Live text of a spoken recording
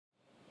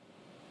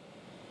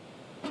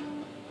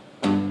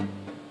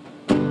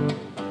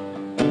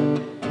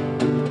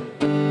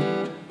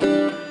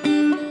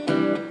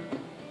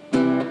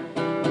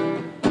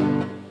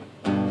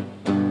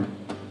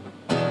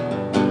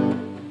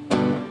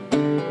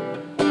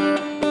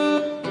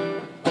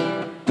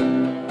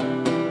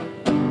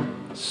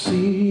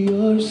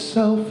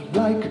yourself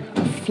like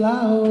a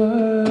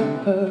flower.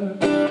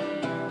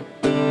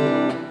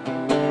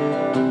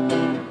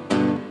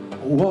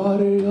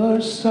 Water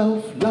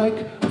yourself like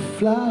a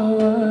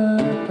flower.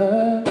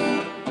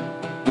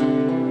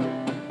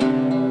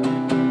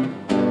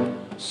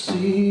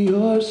 See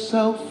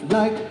yourself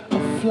like a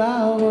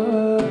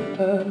flower.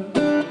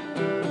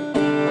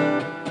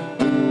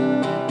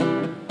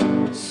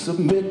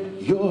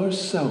 Submit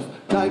yourself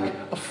like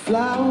a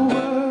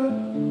flower.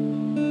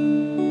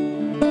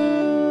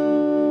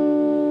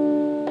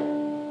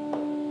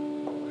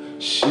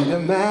 She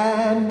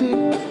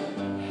demanded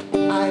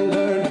I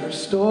learn her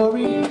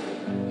story,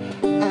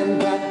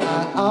 and that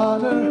I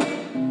honor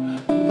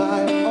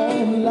my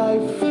own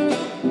life,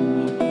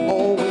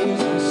 always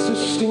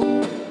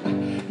insisting,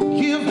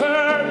 give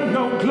her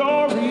no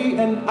glory,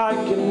 and I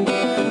can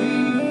be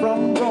free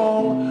from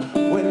wrong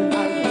when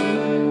I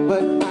do,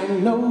 but I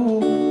know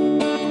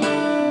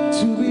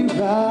to be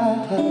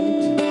right.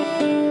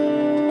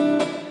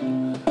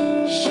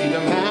 She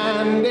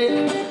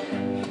demanded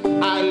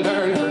I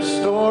learn her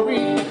story,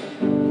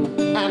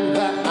 and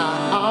that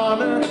I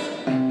honor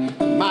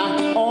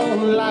my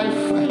own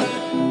life,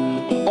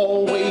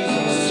 always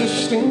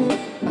insisting,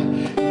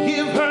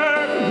 give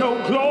her no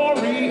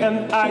glory,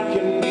 and I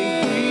can be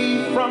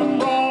free from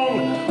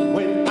wrong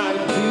when I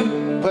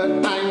do, but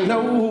I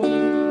know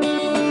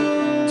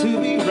to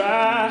be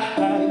right.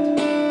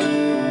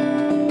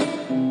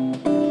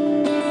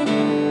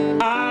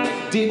 I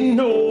didn't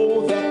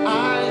know that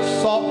I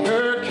sought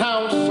her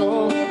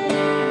counsel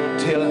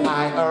till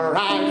I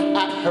arrived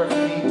at her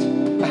feet,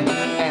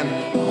 and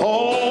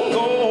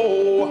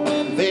although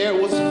there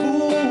was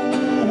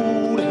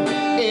food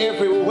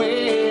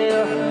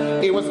everywhere,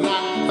 it was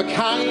not the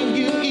kind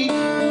you eat.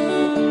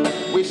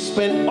 We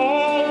spent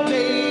all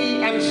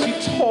day, and she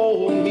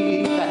told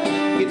me that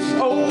it's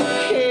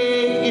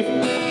okay if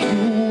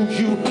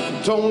you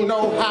don't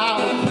know how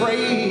to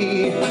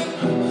pray.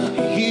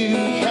 You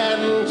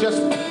can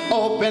just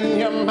open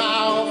your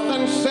mouth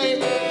and say,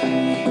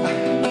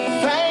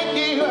 thank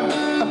you,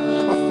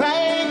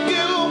 thank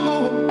you.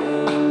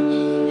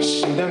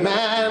 She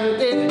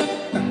demanded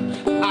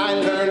I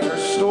learn her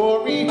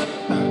story,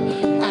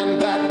 and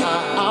that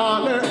I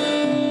honor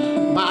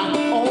my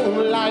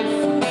own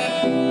life,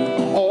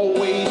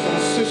 always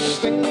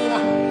insisting,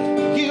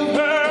 give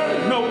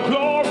her no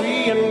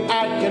glory, and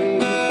I can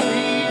be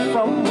free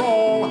from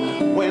wrong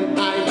when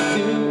I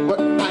do what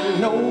I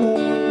know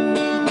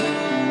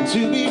to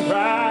be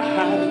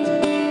right.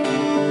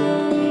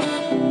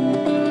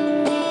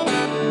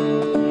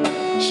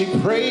 She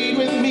prayed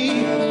with me,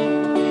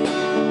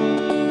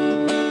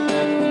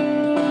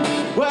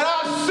 what I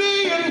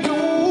see in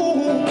you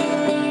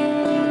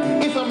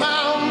is a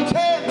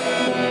mountain,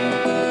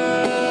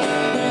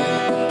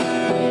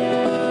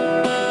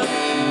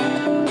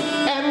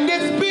 and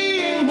it's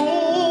being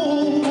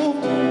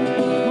moved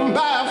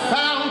by a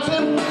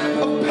fountain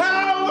of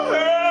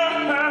power.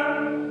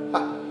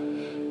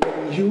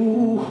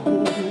 You,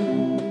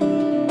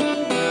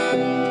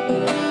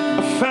 a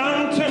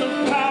fountain of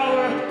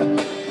power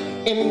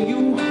in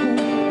you.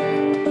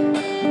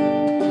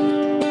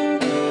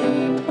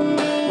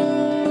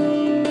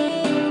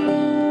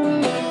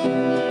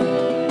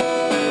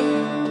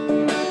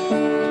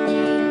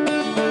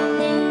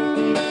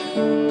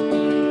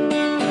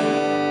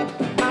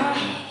 I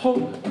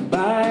hope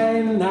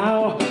by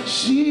now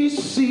she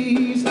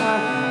sees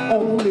I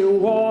only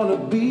wanna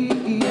be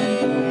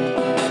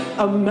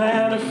a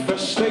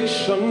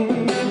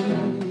manifestation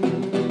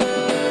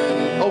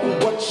of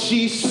what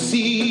she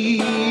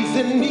sees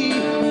in me.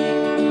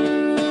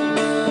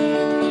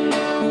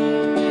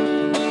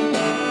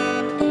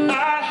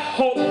 I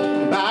hope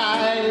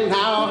by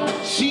now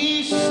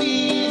she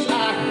sees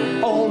I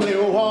only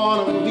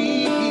wanna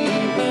be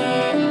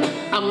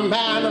a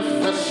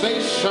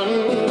manifestation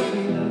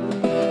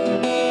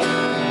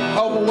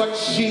of what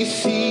she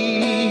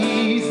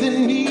sees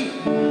in me.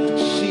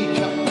 She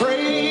kept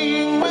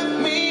praying with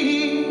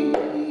me.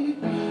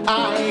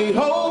 I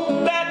hope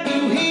that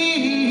you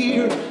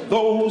hear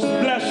those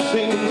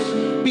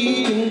blessings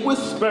being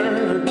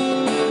whispered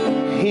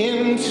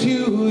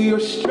into your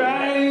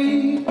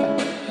stride,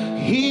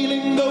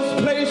 healing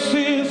those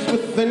places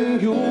within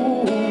you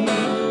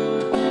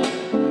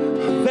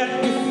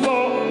that you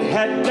thought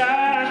had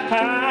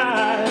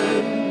died.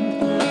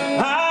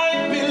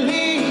 I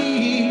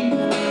believe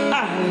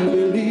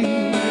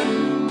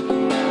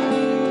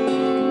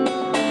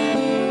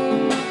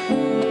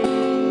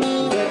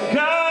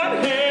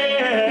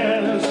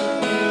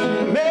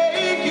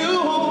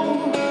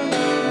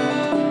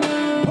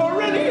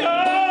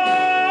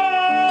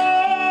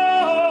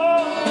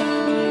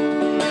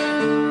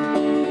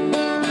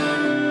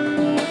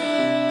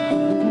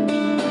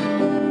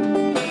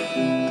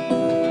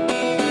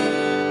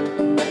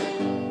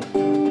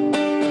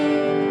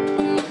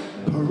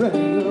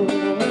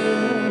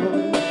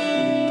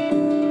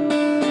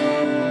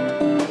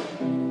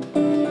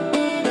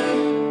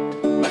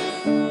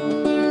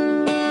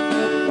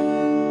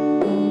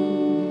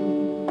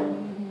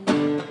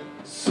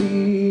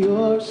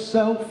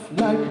yourself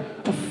like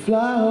a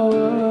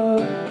flower.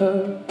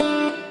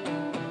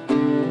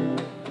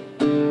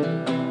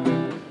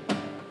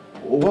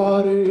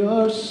 Water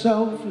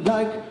yourself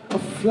like a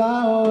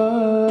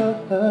flower.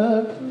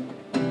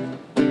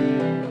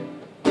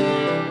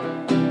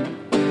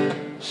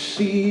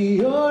 See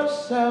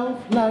yourself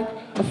like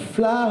a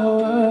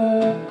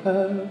flower.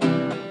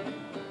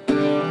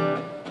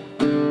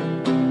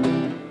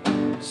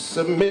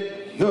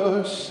 Submit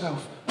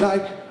yourself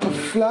like a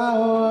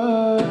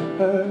flower.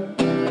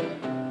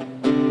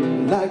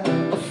 Like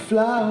a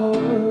flower.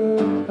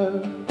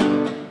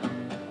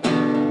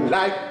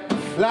 Like a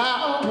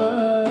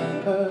flower.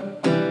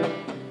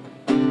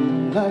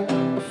 Like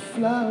a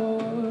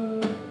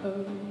flower.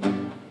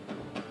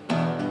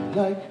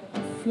 Like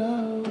a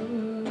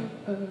flower.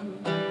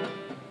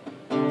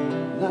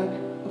 Like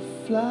a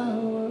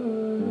flower.